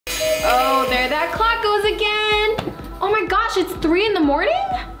3 in the morning?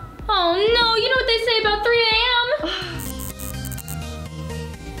 Oh no, you know what they say about 3 a.m.?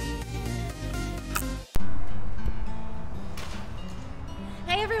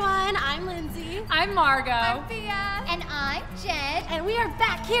 Hey everyone, I'm Lindsey. I'm Margot. I'm Thia. And I'm Jen. And we are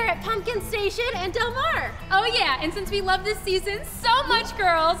back here at Pumpkin Station in Del Mar. Oh yeah, and since we love this season so much,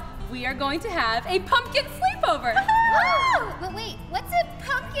 girls, we are going to have a pumpkin sleepover. Oh, but wait, what's a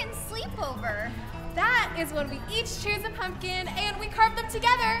pumpkin sleepover? That is when we each choose a pumpkin and we carve them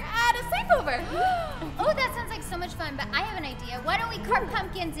together at a sleepover. Oh, that sounds like so much fun, but I have an idea. Why don't we carve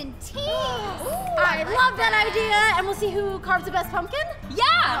pumpkins in teams? I love that idea, and we'll see who carves the best pumpkin?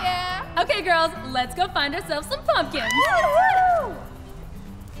 Yeah! Okay, girls, let's go find ourselves some pumpkins.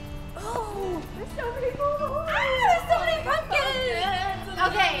 Oh, there's so many there's so many pumpkins!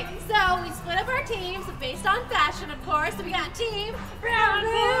 Okay, so we split up our teams based on fashion, of course. So we got Team Brown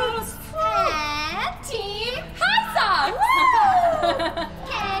Boots And Team High socks!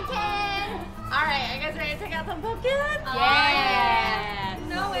 Ken. All right, are you guys ready to take out some pumpkins? Yeah!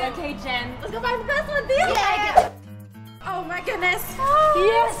 No way. Okay, Jen. Let's go find the best one, Thea. Yeah. Oh my goodness.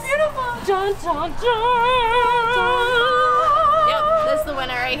 Yes. Beautiful. Dun, dun, dun. Yep, this is the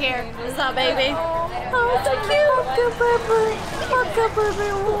winner right here. What's up, baby? Oh, so cute.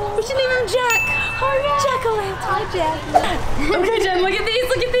 We should name him Jack. Oh, yeah. Jack-o'-lantern. Hi, Jack. Okay, Jen, look at these,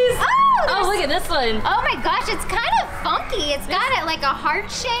 look at these. Oh, look at this one. Oh my gosh, it's kind of funky. It's got it like a heart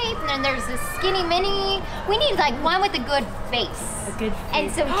shape, and then there's this skinny mini. We need like one with a good face. A good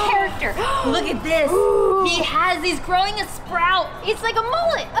And some character. Look at this. He has these growing a sprout. It's like a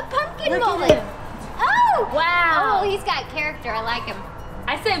mullet, a pumpkin Look at mullet. him. Oh! Wow. Oh, he's got character. I like him.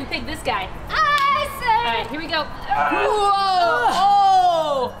 I say we pick this guy. I say. All right, here we go. Whoa!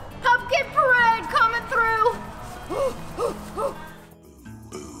 Oh! Pumpkin parade coming through.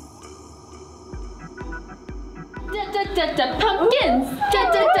 Pumpkins! Pumpkins!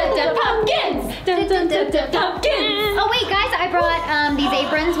 Pumpkins! Oh wait, guys, I brought these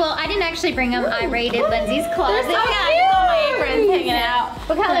aprons. Well, I didn't actually bring them. I raided Lindsey's closet. Oh yeah, I got my aprons hanging out.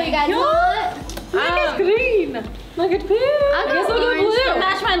 What color you guys want? Look at green. Look at pink. I'll go Look at orange. blue.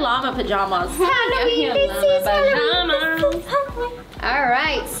 Match my llama pajamas. Halloween, this is Halloween. All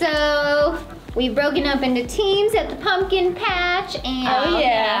right, so we've broken up into teams at the pumpkin patch, and Oh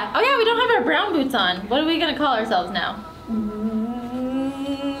yeah, we don't have our brown boots on. What are we gonna call ourselves now?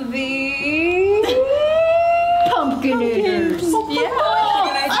 The Pumpkinators. Yeah.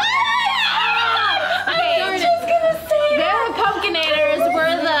 Okay, they're the Pumpkinators.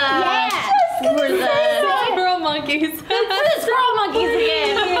 We're the Squirrel monkeys. we're the squirrel monkeys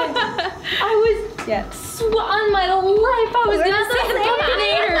again. On my life, I was gonna say the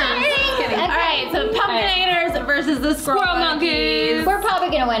Pumpkinators. All right, so Pumpkinators versus the squirrel monkeys. We're probably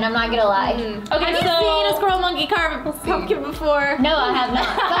gonna win. I'm not gonna lie. Okay, Have you seen a squirrel monkey carve a pumpkin before? No, I have not.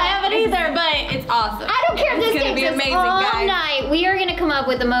 I haven't either, but it's awesome. I don't care if this It's gonna takes be us amazing, all guys. night. We are gonna come up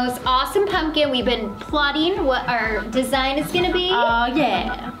with the most awesome pumpkin. We've been plotting what our design is gonna be. Oh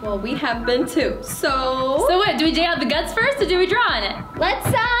yeah. Well, we have been too. So what, do we dig out the guts first or do we draw on it? Let's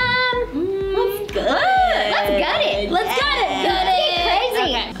Let's gut it. Let's gut it. Gut it. Crazy.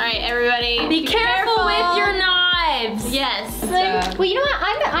 Okay. All right, everybody. Be careful with your knives. Yes. Well, you know what? I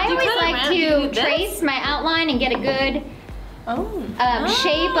Do you always cut it like around? Do you to do this? trace my outline and get a good Oh.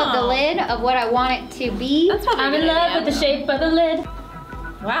 shape of the lid of what I want it to be. That's probably I'm a in good love idea. with the shape of the lid.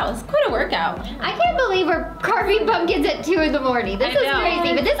 Wow, it's quite a workout. I can't believe we're carving pumpkins at 2 in the morning. This I is know.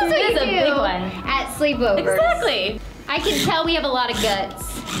 crazy, but this is what This you is a do big one. at sleepovers. Exactly. I can tell we have a lot of guts.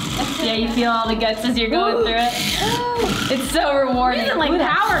 Yeah, you feel all the guts as you're going through it. It's so rewarding. Using like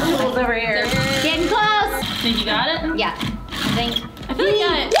power tools over here. Getting close. Think you got it? Yeah, I think. I feel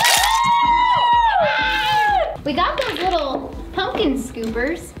like We got those little pumpkin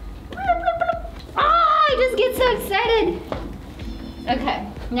scoopers. I just get so excited. Okay,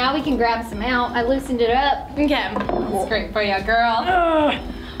 now we can grab some out. I loosened it up. Okay. It's great for you, girl.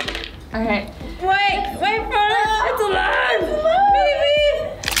 All right. Wait for it. It's alive.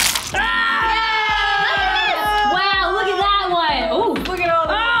 Wow, look at that one. Oh, Look at all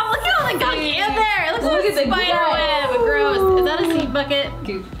the gunky in there. It looks Look like at the a spider web. Gross. Is that a seed bucket?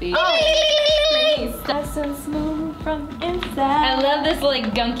 goofy. Oh. That's so smooth from inside. I love this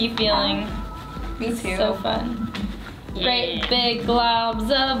like gunky feeling. Me too. So fun. Great big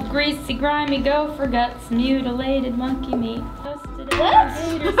globs of greasy, grimy gopher guts, mutilated monkey meat, toasted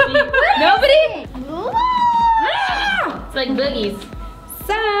alligator feet. Nobody? It's like boogies.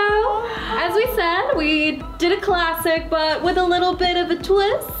 So, as we said, we did a classic, but with a little bit of a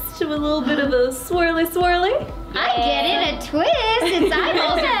twist, with a little bit of a swirly. I get it, a twist. Its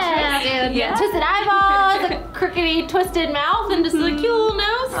eyeballs are twisted. Yeah. Twisted eyeballs, a crookedy, twisted mouth and just a cute little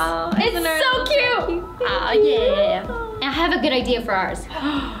nose. Oh, It's so cute. Oh, yeah. I have a good idea for ours.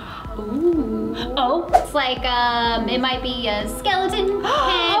 Ooh. Oh. It's like, it might be a skeleton.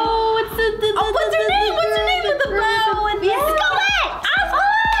 Oh, it's the what's her name? What's her name with the bow and the Skelet!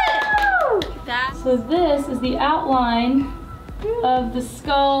 That. So this is the outline of the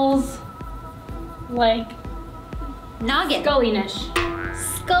skull's, like, Noggin. scully-nish.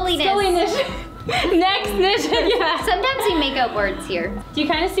 Sculliness. Scully-nish. Next-nish, yeah. Sometimes we make up words here. Do you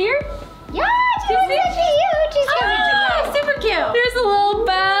kind of see her? Yeah, she's so cute. She's Oh, super cute. There's a little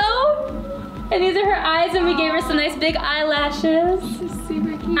bow. And these are her eyes, and we gave her some nice big eyelashes.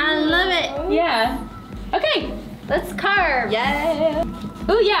 super cute. I love it. Yeah. Okay. Let's carve. Yeah.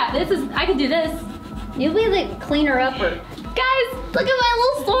 Oh yeah, I could do this. You'll be the cleaner upper. Guys, look at my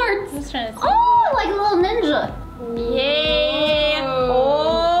little swords. I was trying to see. Oh, like a little ninja. Yeah. Oh.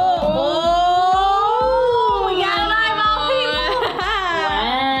 We got an eyeball, I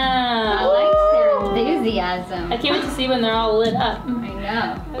Wow. like their enthusiasm. I can't wait to see when they're all lit up. I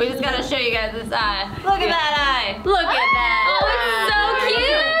know. people. We just gotta show you guys this eye. Look at that eye. Look at that. Oh, it's so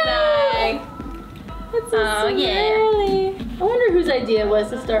cute. It's oh, yeah. I wonder whose idea was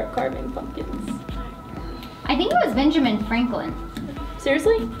to start carving pumpkins. I think it was Benjamin Franklin.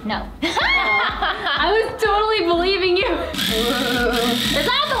 Seriously? No. I was totally believing you. Is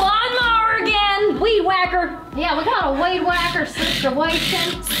that the lawnmower again? Weed whacker. Yeah, we got a weed whacker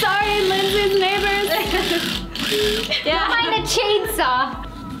situation. Sorry, Lindsay's neighbors. Yeah. Behind a chainsaw.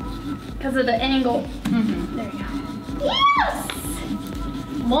 Because of the angle. There you go. Yes!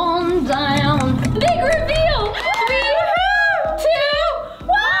 One down. Big reveal. 3, 2,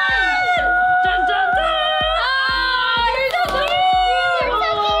 1. Dun, dun, dun. Oh, you're so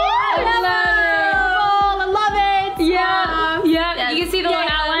I love it. Yeah, yeah. Yes. You can see the little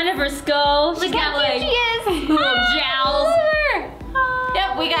outline of her skull. She's got like little jowls.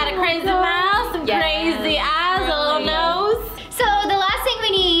 Yep, we got a crazy mouth, some crazy eyes, a little nose. So the last thing we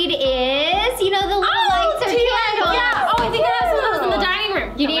need is, the little lights or candles. Yeah. Oh, I think I have some of those in the dining room.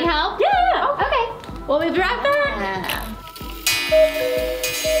 You need help? Yeah. Okay. We'll be right back.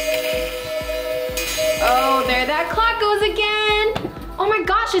 Oh, there that clock goes again. Oh my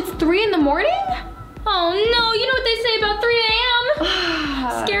gosh, it's 3 in the morning? Oh no, you know what they say about 3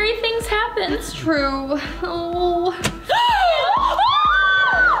 a.m.? Scary things happen. It's true. Oh. What's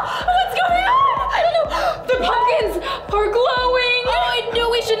going on? I don't know. The pumpkins are glowing. Oh, I knew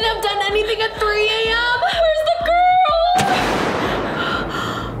we shouldn't have done anything at 3 a.m. Where's the girls?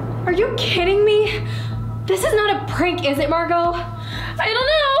 Are you kidding me? This is not a prank, is it, Margeaux? I don't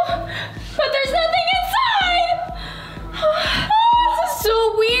know, but there's nothing inside. This is so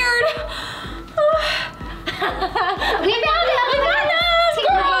weird. We found it.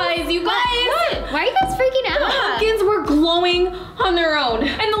 You guys. Why are you guys freaking The out? pumpkins were glowing on their own.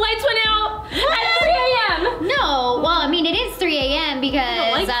 And the lights went out at 3 a.m. No, well, I mean, it is 3 a.m.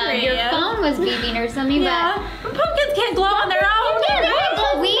 because like 3 your a.m. phone was beeping or something, Yeah. Pumpkins can't glow on their own. but yeah, they have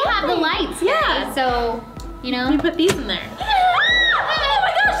the, we have the lights. Yeah. So, We put these in there. Oh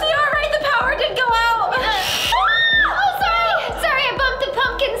my gosh, they are right. The power did go out. Oh, sorry, I bumped the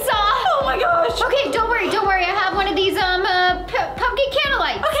pumpkin saw. Oh my gosh. Okay, don't worry. I have one of these pumpkin candle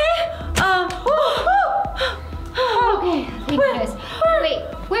lights. Okay. Okay, thank goodness. Wait,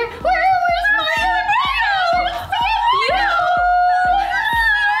 where's my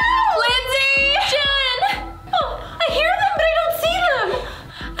Lindsey! Jen! Oh, I hear them, but I don't see them.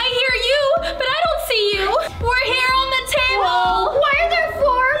 I hear you, but I don't see you. We're here on the table. Why are there 4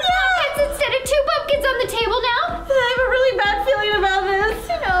 pumpkins instead of 2 pumpkins on the table now? I have a really bad feeling about this.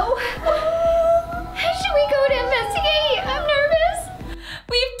 No. Should we go to investigate? I'm nervous.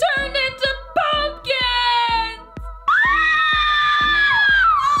 We've turned into pumpkins.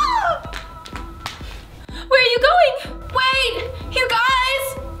 Where are you going? Wait, you guys,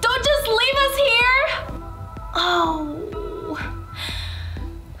 don't just leave us here. Oh.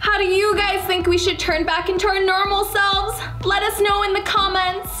 How do you guys think we should turn back into our normal selves? Let us know in the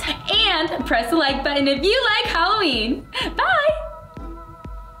comments. And press the like button if you like Halloween. Bye.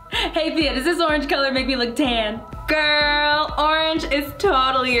 Hey Thea, does this orange color make me look tan? Girl, orange is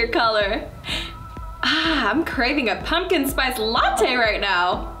totally your color. I'm craving a pumpkin spice latte right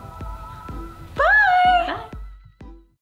now.